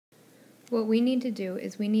What we need to do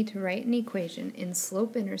is we need to write an equation in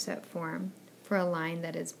slope-intercept form for a line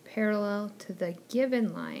that is parallel to the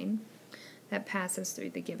given line that passes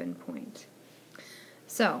through the given point.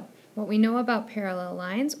 So, what we know about parallel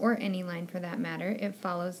lines, or any line for that matter, it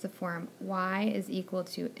follows the form y is equal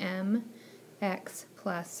to mx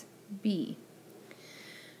plus b.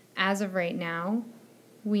 As of right now,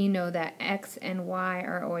 we know that x and y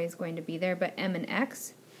are always going to be there, but m and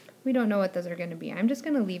x, we don't know what those are going to be. I'm just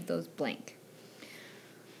going to leave those blank.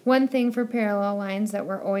 One thing for parallel lines that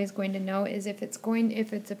we're always going to know is if it's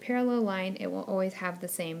a parallel line, it will always have the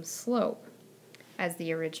same slope as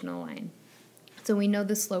the original line. So we know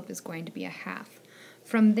the slope is going to be a half.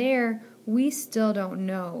 From there, we still don't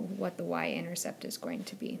know what the y-intercept is going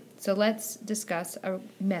to be. So let's discuss a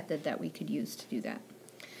method that we could use to do that.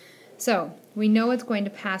 So we know it's going to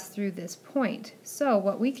pass through this point. So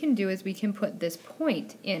what we can do is we can put this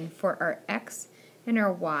point in for our x and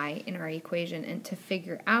our y in our equation and to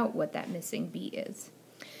figure out what that missing b is.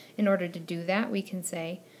 In order to do that, we can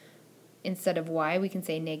say, instead of y, we can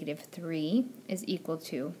say -3 is equal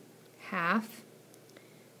to half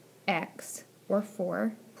x, or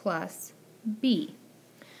 4, plus b.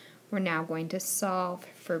 We're now going to solve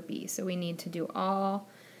for b, so we need to do all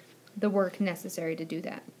the work necessary to do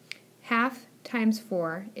that. Half times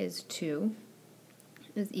 4 is 2,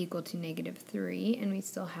 is equal to -3, and we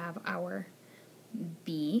still have our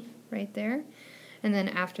b right there. And then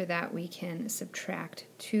after that, we can subtract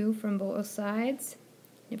 2 from both sides.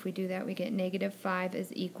 If we do that, we get -5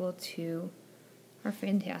 is equal to our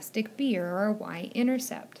fantastic b, or our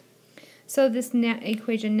y-intercept. So this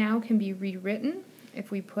equation now can be rewritten.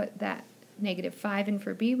 If we put that -5 in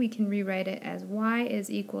for b, we can rewrite it as y is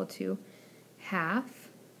equal to half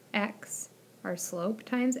x, our slope,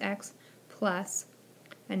 times x, plus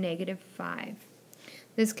a -5.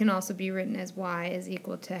 This can also be written as y is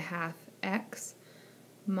equal to half x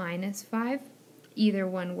minus 5. Either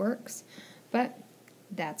one works, but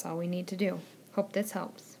that's all we need to do. Hope this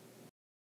helps.